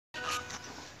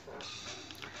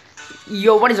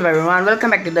Yo, what is up everyone? Welcome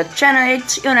back to the channel.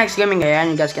 It's eonX-Gaming here, and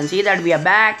you guys can see that we are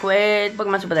back with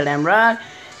Pokemon Super Emerald.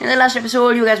 In the last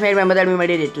episode, you guys may remember that we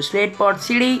made it to Slateport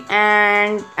City,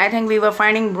 and I think we were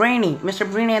finding Brainy, Mr.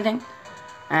 Brainy, I think.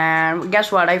 And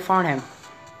guess what? I found him.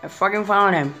 I fucking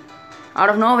found him. Out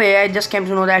of nowhere, I just came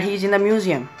to know that he's in the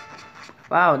museum.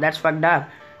 Wow, that's fucked up.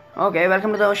 Okay,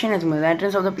 welcome to the ocean. It's the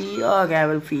entrance of the P. Okay, I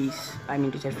will feast. I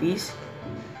mean to say feast.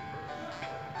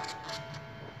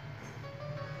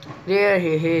 There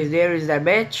he is. There is that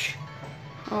bitch.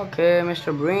 Okay,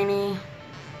 Mr. Brainy.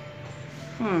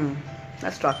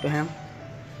 Let's talk to him.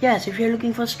 Yes, if you're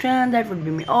looking for Stern, that would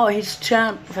be me. Oh, he's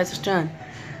Stern, Professor Stern.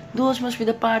 Those must be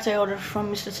the parts I ordered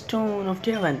from Mr. Stone of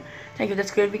Devon. Thank you,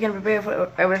 that's great. We can prepare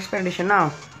for our expedition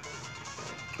now.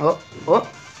 Oh,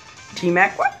 Team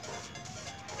Aqua?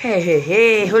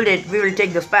 Hey, hold it. We will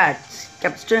take those parts.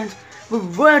 Captain Stern,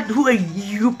 what? Who are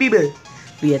you people?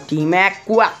 We are Team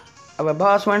Aqua. Our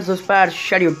boss wants those parts.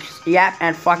 Shut your yap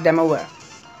and fuck them over.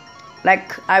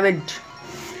 I would,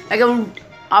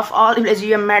 of all people,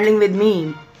 you are meddling with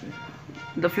me,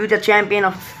 the future champion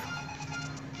of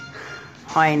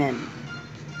Hoinen.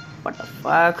 What the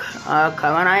fuck?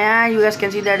 Come on, yeah. You guys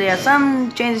can see that there are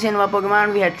some changes in our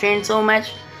Pokemon. We had trained so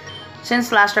much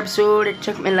since last episode. It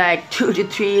took me like 2 to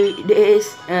 3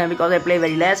 days because I play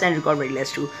very less and record very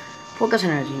less too. Focus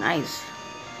energy, nice.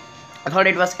 I thought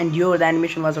it was endure, the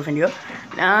animation was of endure.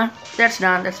 Nah, that's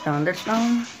done. Oh,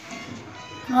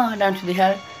 down to the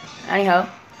hell. Anyhow,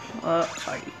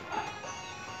 sorry.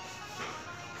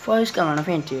 First command of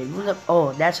fainted.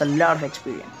 Oh, that's a lot of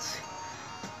experience.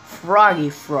 Froggy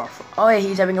Frog. Oh, yeah,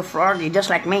 he's having a froggy, just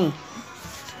like me.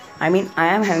 I mean, I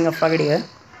am having a froggy here.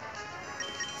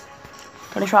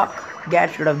 Tony Shock,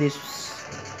 get rid of this.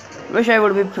 Wish I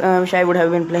would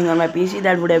have been playing on my PC.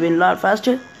 That would have been a lot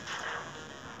faster.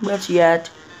 But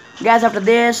yet, guys, after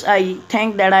this I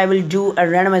think that I will do a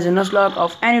randomized nuzlocke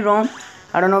of any room.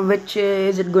 I don't know which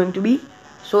is it going to be.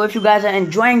 So if you guys are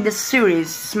enjoying this series,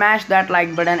 smash that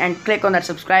like button and click on that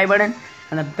subscribe button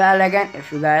and the bell again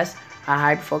if you guys are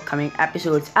hyped for coming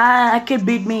episodes. A kid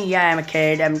beat me. Yeah, I'm a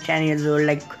kid. I'm 10 years old.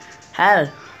 Like hell.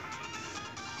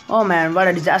 Oh man, what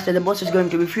a disaster. The boss is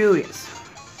going to be furious.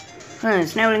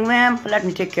 Sniveling vamp, let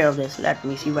me take care of this. Let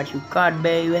me see what you got,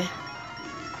 baby.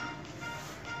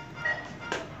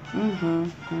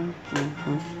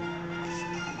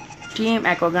 Team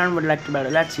Aquagun would like to battle.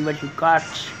 Let's see what you got.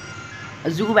 A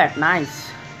Zubat,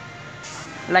 nice.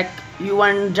 Like you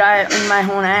want to die in my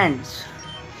own hands.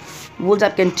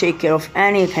 Wolfzap can take care of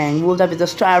anything. Wolfzap is the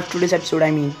star of today's episode,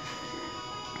 I mean.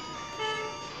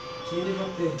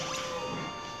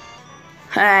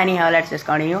 Anyhow, let's just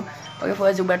continue. Okay,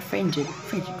 first Zubat fainted.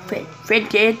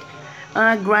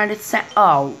 Granted,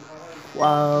 oh,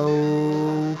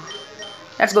 wow.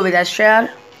 Let's go with that shell.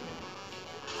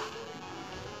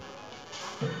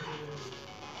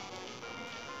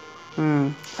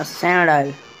 A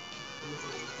Sandile.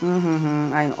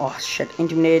 I know. Oh shit,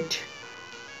 intimidate.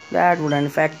 That wouldn't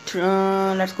affect.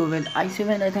 Let's go with Ice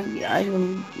Event. I think I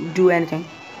wouldn't do anything.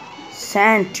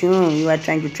 Sand Tune. You are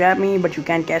trying to trap me, but you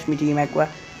can't catch me, Team Aqua.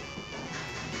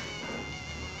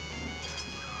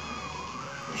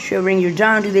 Shivering you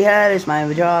down to the hell is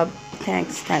my job.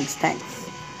 Thanks.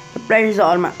 The price is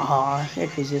all my. Oh,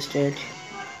 it resisted.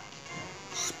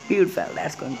 Speed fell.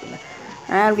 That's going to be.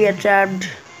 And we are trapped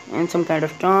in some kind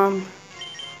of tomb.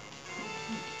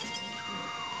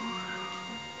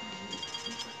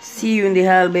 See you in the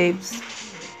hell, babes.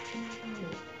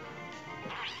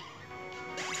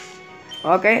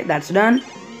 Okay, that's done.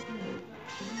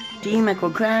 Team Echo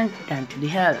Grand, down to the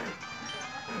hell.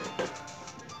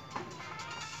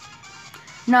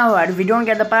 Now what, if we don't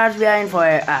get the parts, we are in for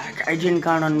a arc. I didn't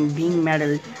count on being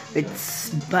meddled with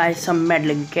by some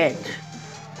meddling kid.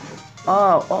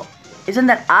 Oh, isn't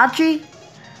that Archie?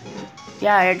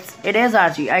 Yeah, it is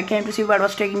Archie. I came to see what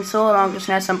was taking so long to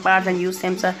snatch some parts and use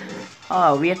them, sir.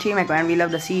 Oh, we are Team Echo and we love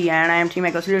the sea, and I am Team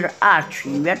Echo's leader,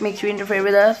 Archie. What makes you interfere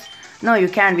with us? No, you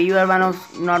can't be. You are not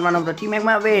one of the Team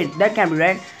Echo. Wait, that can't be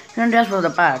right. You don't just for the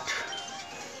part.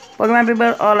 Pokemon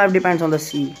people, all life depends on the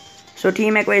sea. So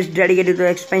Team Aqua is dedicated to the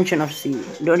expansion of sea.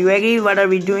 Don't you agree? What are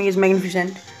we doing is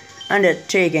magnificent.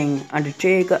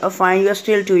 Undertaker, fine, you are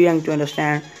still too young to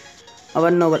understand our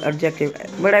noble objective.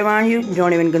 But I warn you,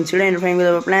 don't even consider interfering with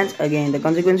our plans again. The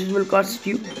consequences will cost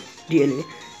you dearly.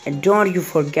 And don't you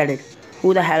forget it.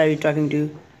 Who the hell are you talking to?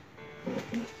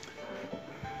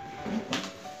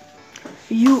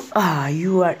 You are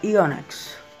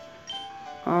eonX.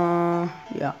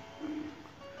 Yeah.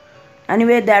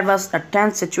 Anyway, that was a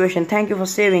tense situation. Thank you for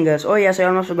saving us. Oh yes, I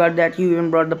almost forgot that you even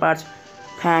brought the parts.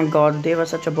 Thank God, they were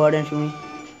such a burden to me.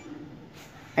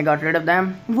 I got rid of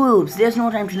them. Whoops, there's no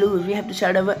time to lose. We have to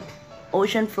start our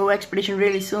ocean floor expedition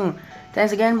really soon.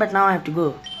 Thanks again, but now I have to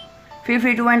go. Feel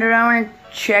free to wander around and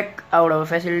check out our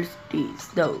facilities,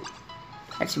 though.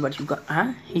 Let's see what you got.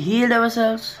 Huh? He healed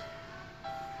ourselves.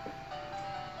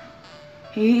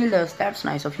 He healed us. That's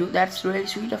nice of you. That's really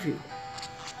sweet of you.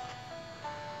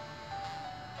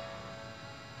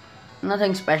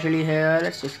 Nothing specially here.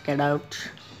 Let's just get out.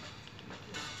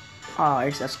 Oh,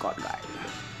 it's a Scott guy.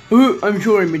 I'm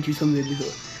sure I met you somewhere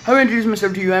before. Have I introduced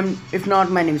myself to you? If not,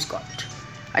 my name is Scott.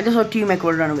 I just saw Team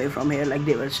Echo run away from here like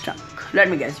they were stuck. Let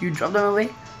me guess, you dropped them away?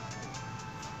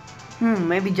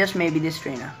 Maybe, just maybe, this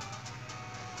trainer.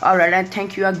 Alright, I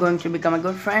think you are going to become a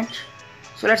good friend.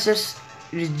 So let's just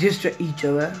register each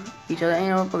other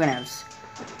in our Pokénavs.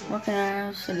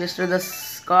 Register the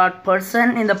Scott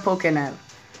person in the Pokénav.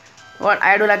 What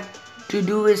I do like to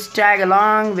do is tag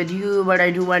along with you, but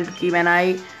I do want to keep an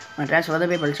eye on transfer other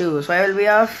people too. So I will be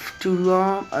off to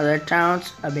roam other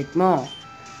towns a bit more.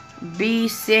 Be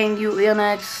seeing you,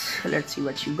 eonX. Let's see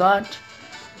what you got.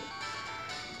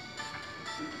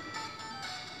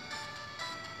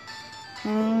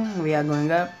 We are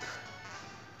going up.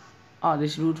 Oh,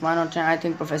 this route 110. I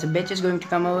think Professor Bitch is going to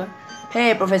come over.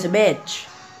 Hey, Professor Bitch.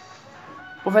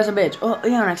 Professor Bitch. Oh,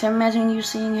 eonX, I'm imagining you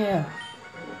seeing here.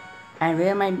 And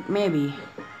where my maybe?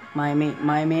 My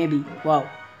maybe. Wow.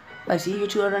 I see you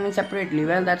two are running separately.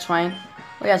 Well, that's fine.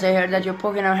 Oh yes, I heard that your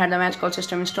Pokénav had the match call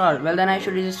system installed. Well, then I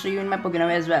should register you in my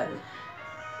Pokénav as well.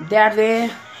 That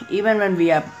way, even when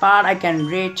we are apart, I can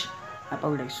rate my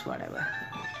Pokédex, whatever.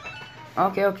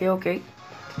 Okay.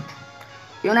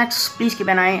 eonX, please keep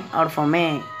an eye out for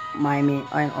May. My May.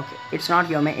 Okay, it's not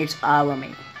your May, it's our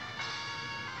May.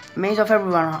 Maze of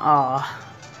everyone.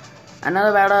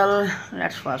 Another battle.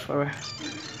 Let's fast forward.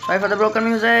 Sorry for the broken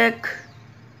music.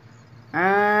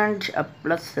 And a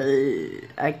plus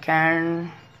I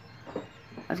can.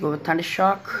 Let's go with Thunder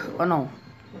Shock. Oh no,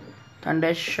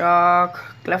 Thunder Shock,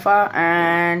 Cleffa,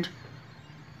 and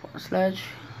Sludge,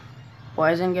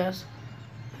 Poison Gas.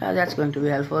 Yeah, that's going to be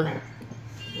helpful.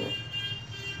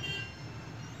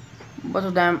 Both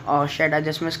of them. Oh shit! I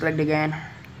just misclicked again.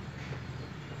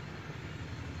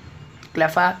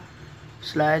 Cleffa,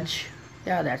 Sludge.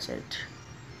 Yeah, that's it.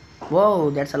 Whoa,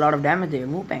 that's a lot of damage there.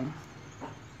 Whooping.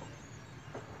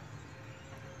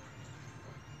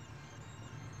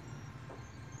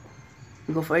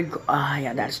 Go for it.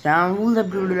 Yeah, that's down. Rule the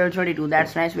blue level 22.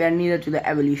 That's nice. We are near to the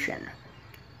evolution.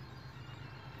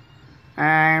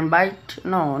 And bite.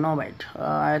 No bite.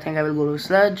 I think I will go to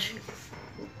Sludge.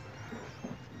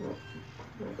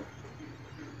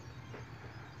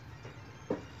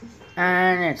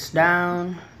 And it's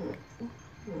down.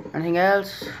 Anything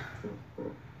else?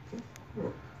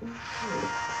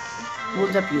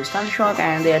 Wolves up, use Thunder Shock,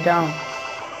 and they are down.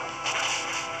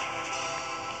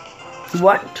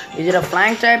 What? Is it a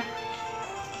flying type?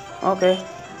 Okay.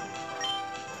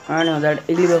 I know that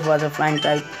Igglybuff was a flying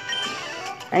type.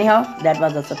 Anyhow, that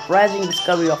was a surprising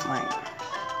discovery of mine.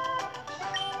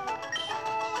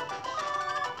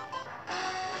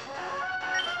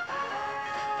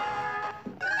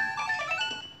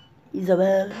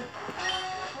 Isabel.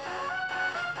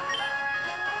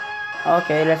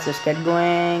 Okay, let's just get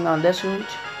going on this route.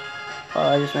 Oh,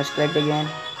 I just misclicked again.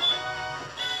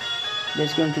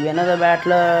 There's going to be another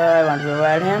battler. I want to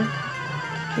avoid him.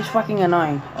 He's fucking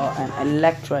annoying. Oh, an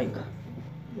electric.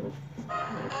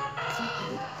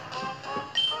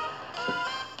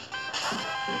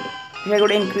 If I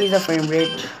could increase the frame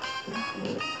rate.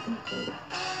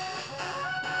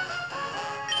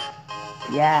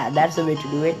 Yeah, that's the way to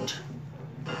do it.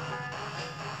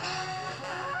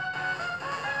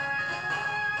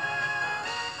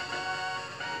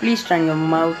 Please turn your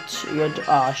mouth.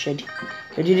 Oh shit.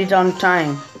 You did it on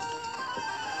time.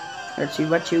 Let's see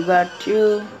what you got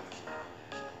too.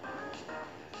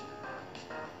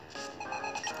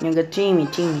 You got teamy.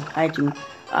 I team.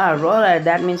 Roller,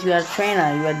 that means you are a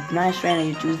trainer. You are a nice trainer.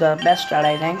 You choose the best strat,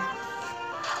 I think.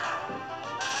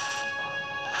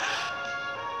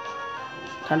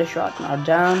 Thunder Shot, not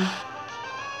down.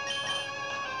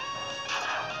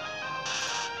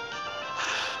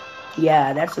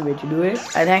 Yeah, that's the way to do it,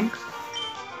 I think.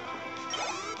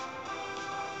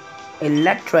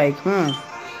 Electric,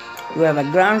 We have a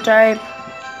ground type.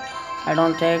 I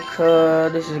don't think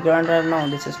this is ground type. No,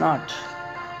 this is not.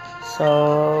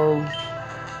 So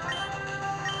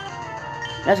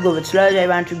let's go with Sludge. I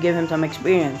want to give him some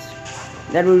experience.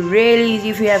 That would be really easy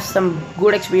if you have some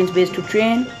good experience base to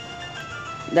train.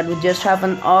 That would just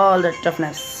happen all the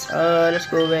toughness. Let's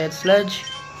go with Sludge.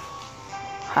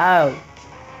 How?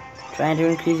 Trying to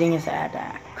increasing his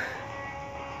attack.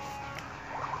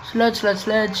 Sludge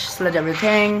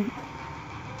everything.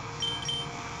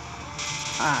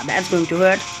 Ah, that's going to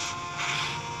hurt.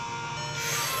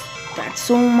 That's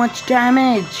so much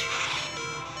damage.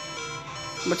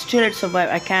 But still it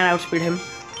survived. I can't outspeed him.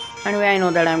 Anyway, I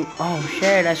know that I'm... Oh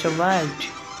shit, I survived.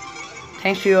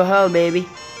 Thanks to your help, baby.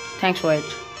 Thanks for it.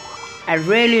 I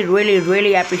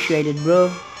really appreciate it,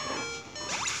 bro.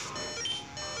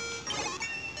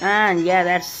 And yeah,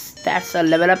 that's a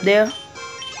level up there.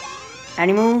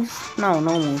 Any moves? No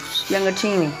moves. Younger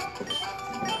teaming.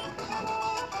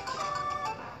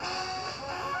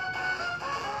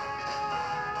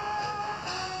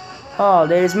 Oh,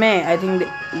 there is May. I think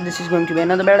this is going to be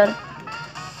another battle.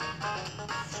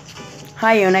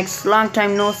 Hi eonX, long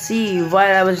time no see.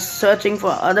 While I was searching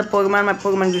for other Pokemon, my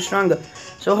Pokemon grew stronger.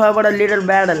 So how about a little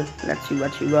battle? Let's see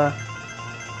what you got.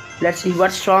 Let's see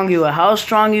what strong you are. How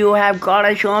strong you have got,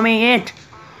 and show me it.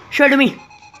 Show it to me.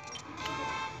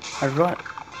 Alright.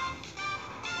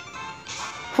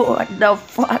 What the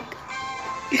fuck?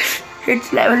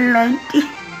 It's level 90.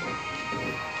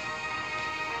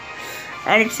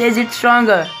 And it says it's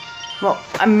stronger. Well,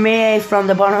 I may from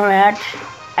the bottom of my heart.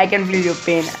 I can feel your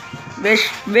pain.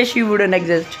 Wish you wouldn't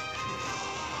exist.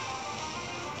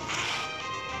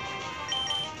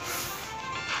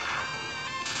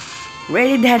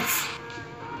 Really, that's...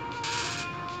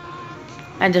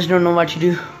 I just don't know what to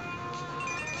do.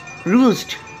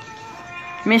 Roost.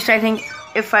 Missed, I think,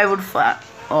 if I would fall.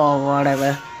 Oh,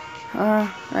 whatever.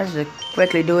 Let's just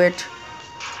quickly do it.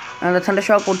 And the Thunder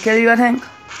Shock would kill you, I think.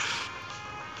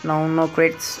 No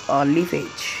crits or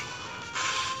leafage.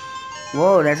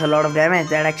 Whoa, that's a lot of damage.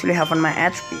 That actually happened my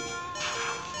HP.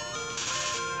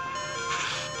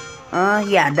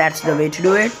 Yeah, that's the way to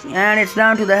do it. And it's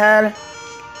down to the hell.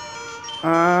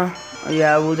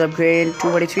 Yeah, wood upgrade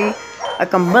 243. A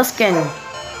combustion.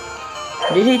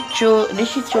 Did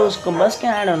she choose combustion?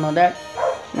 I don't know that.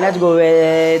 Let's go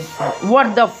with...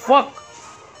 What the fuck?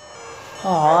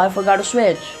 Oh, I forgot to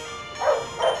switch.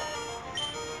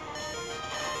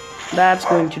 That's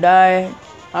going to die.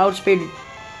 Outspeed.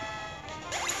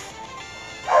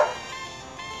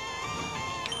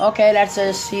 Okay, let's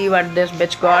just see what this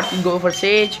bitch got. Go for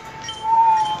Sage.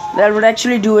 That would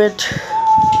actually do it.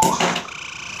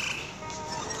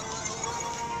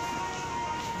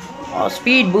 Oh,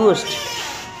 speed boost.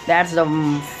 That's the...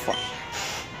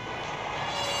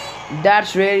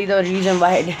 That's really the reason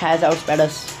why it has outsped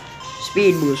us.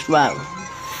 Speed boost. Wow.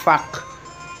 Fuck.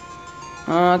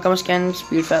 Come scan,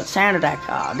 speed fell, sand attack.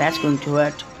 Ah, that's going to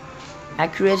hurt.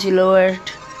 Accuracy lowered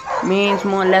means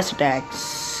less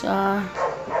attacks.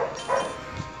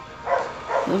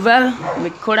 Well,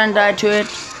 we couldn't die to it.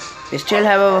 We still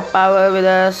have our power with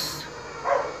us.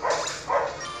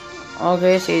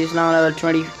 Okay, Sage is now level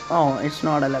 20. Oh, it's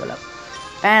not a level up.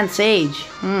 And Sage.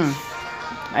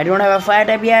 I don't have a fire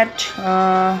type yet.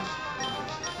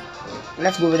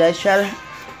 Let's go with Ice Shell.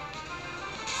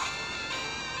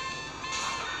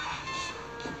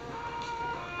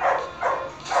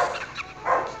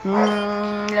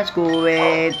 Let's go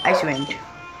with Ice Wind.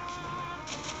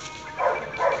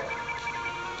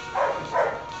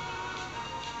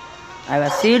 I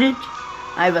was seated.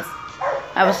 I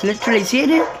was literally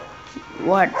seated.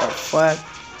 What the fuck?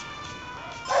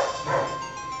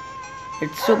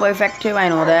 It's super effective, I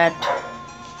know that.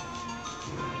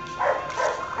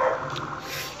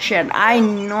 Shit, I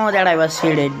know that I was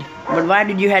seated. But why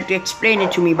did you have to explain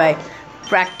it to me by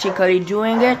practically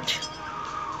doing it?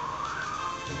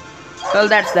 Well,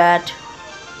 that's that.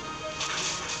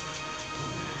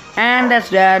 And that's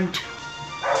that.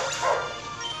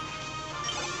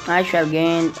 I shall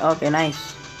gain. Okay,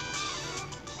 nice.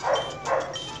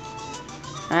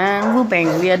 And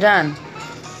whooping, we are done.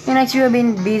 Next, you have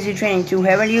been busy training too,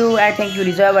 haven't you? I think you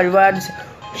deserve a reward.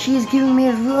 She's giving me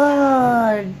a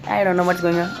reward. I don't know what's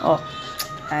going on. Oh,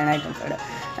 an item finder.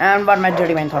 And what my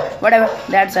dirty man thought. Whatever,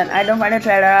 that's an item finder.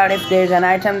 Try it out. If there's an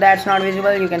item that's not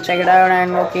visible, you can check it out.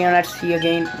 And okay, let's see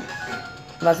again.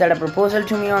 Was that a proposal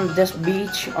to me on this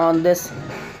beach, on this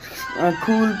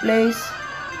cool place?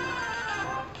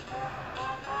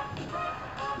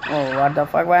 Oh, what the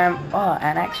fuck? Why am... Oh,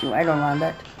 an axe. I don't want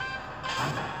that.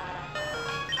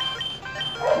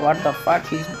 What the fuck?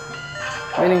 He's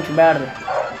willing to battle.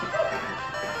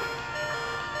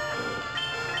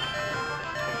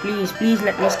 Please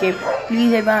let me escape.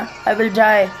 Please, Evan. I will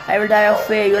die. I will die of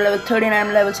fear. You're level 13,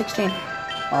 I'm level 16.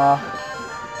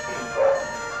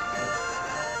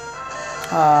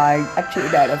 I actually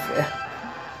died of fear.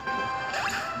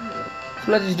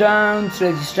 Sludge is down.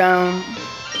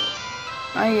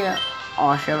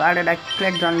 Oh shit, why did I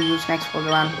click on use next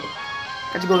Pokemon?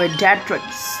 Let's go with Dead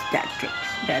Tricks.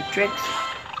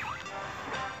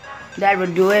 That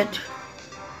would do it.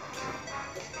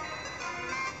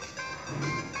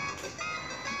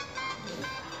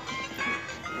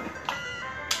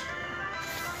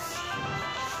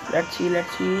 Let's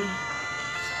see.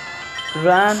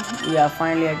 Run. Yeah,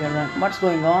 finally I can run. What's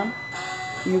going on?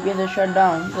 UPS is shut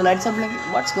down. The lights are blinking.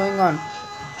 What's going on?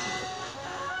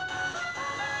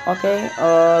 Okay,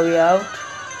 we out.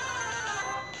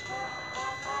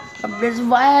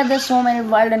 Why are there so many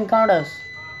wild encounters?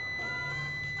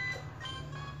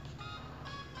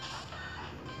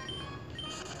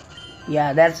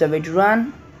 Yeah, that's the way to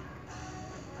run.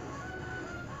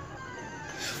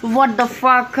 What the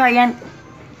fuck, Ryan?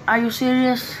 Are you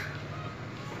serious?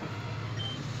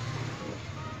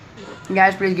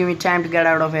 Guys, please give me time to get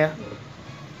out of here.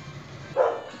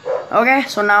 Okay,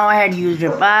 so now I had used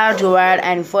repair to avoid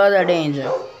any further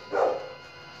danger.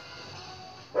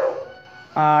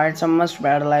 It's a must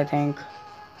battle, I think.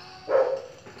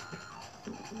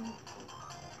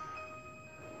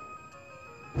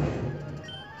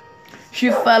 She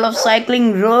fell off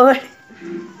cycling road.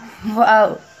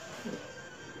 Wow,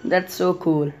 that's so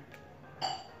cool.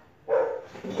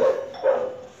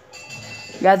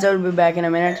 Guys, I will be back in a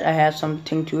minute. I have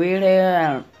something to eat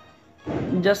here.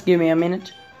 Just give me a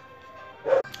minute.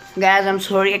 Guys, I'm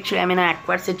sorry. Actually, I'm in an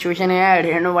awkward situation here. I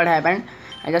didn't know what happened.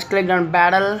 I just clicked on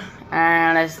battle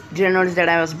and I didn't notice that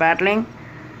I was battling.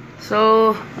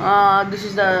 So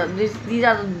these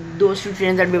are those two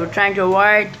trains that we were trying to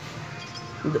avoid.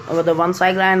 The one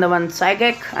cycler and the one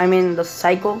psychic. I mean the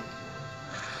psycho.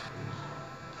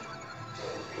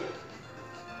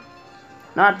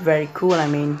 Not very cool. I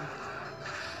mean.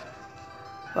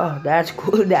 Oh, that's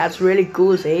cool. That's really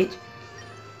cool, Sage.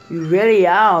 You really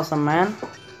are awesome, man.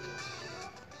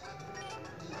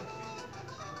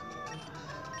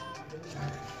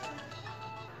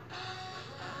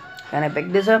 Can I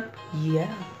pick this up?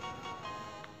 Yeah.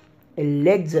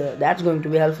 Elixir. That's going to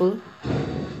be helpful.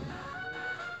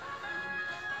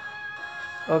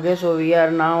 Okay, so we are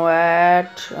now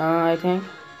at I think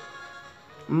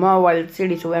Mauville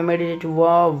City. So I made it to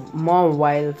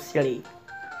Mauville City.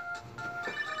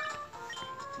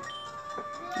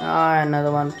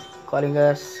 Another one calling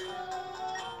us.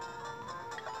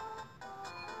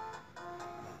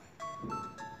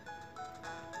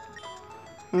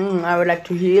 I would like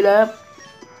to heal up.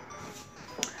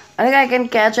 I think I can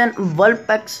catch an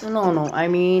Vulpix. No, I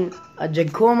mean a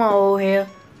Jagoma over here.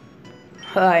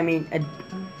 I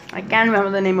can't remember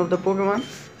the name of the Pokemon.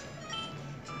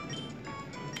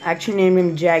 I actually named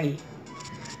him Jaggy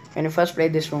when I first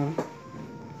played this one.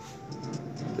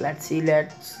 Let's see.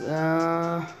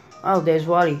 Oh, there's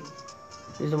Wally.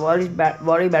 There's a Wally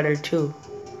battle too.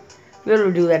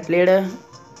 We'll do that later,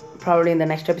 probably in the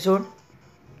next episode.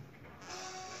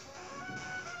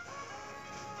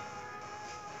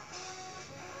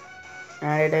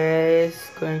 And it is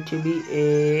going to be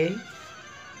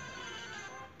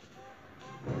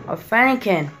a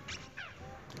Fennekin.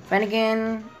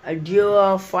 A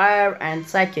duo of fire and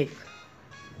psychic.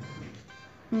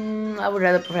 I would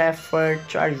rather prefer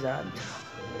Charizard.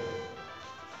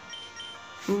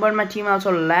 But my team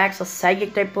also lacks a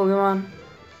psychic type Pokemon.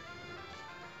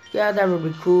 Yeah, that would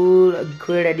be cool. A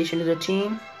great addition to the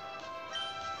team.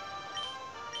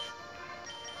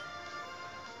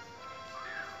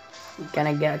 Can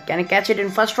I catch it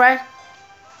in first try?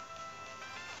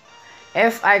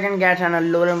 If I can get an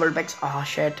Alolan Vulpix, oh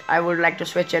shit! I would like to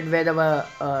switch it with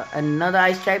another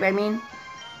ice type. I mean,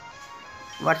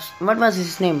 what was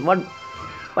his name? What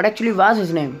actually was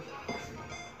his name?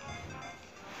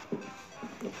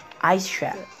 Ice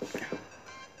Shell.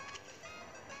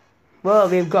 Well,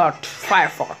 we've got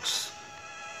Firefox.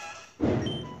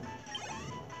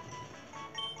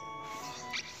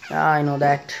 I know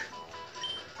that.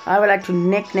 I would like to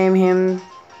nickname him.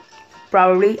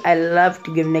 Probably. I love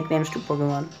to give nicknames to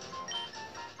Pokemon.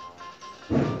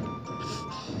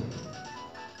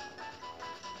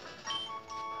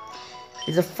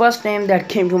 It's the first name that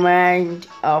came to mind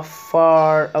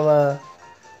for our.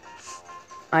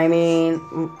 I mean,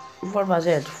 what was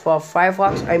it? For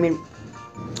Firefox? I mean,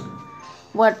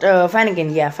 what?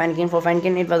 Fennekin. Yeah, Fennekin. For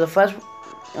Fennekin, it was the first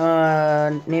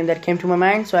name that came to my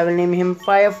mind, so I will name him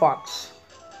Firefox.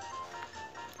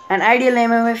 An ideal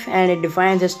name of it, and it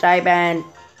defines its type and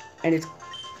its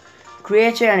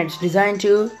creature and its design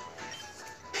too.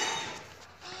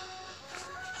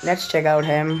 Let's check out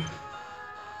him.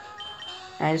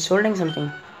 And it's holding something.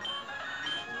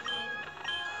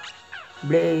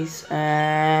 Blaze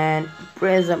and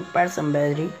Prism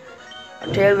Berry.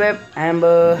 Tail Whip,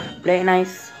 Amber, Play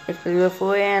Nice. It will be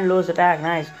 4 and lowers attack,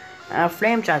 nice.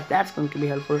 Flame Charge, that's going to be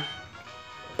helpful.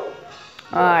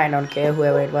 I don't care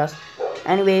whoever it was.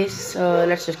 Anyways,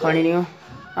 let's just continue.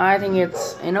 I think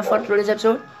it's enough for today's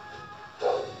episode.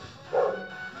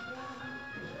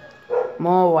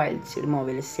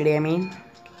 Mauville city, I mean.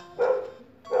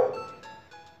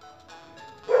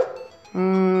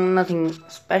 Nothing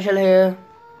special here.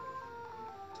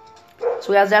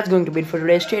 So guys, that's going to be it for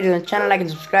today. Stay tuned to the channel, like and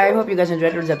subscribe. Hope you guys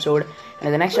enjoyed today's episode. And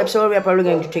in the next episode, we are probably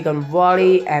going to take on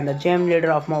Wally and the gym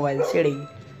leader of Mauville City.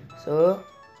 So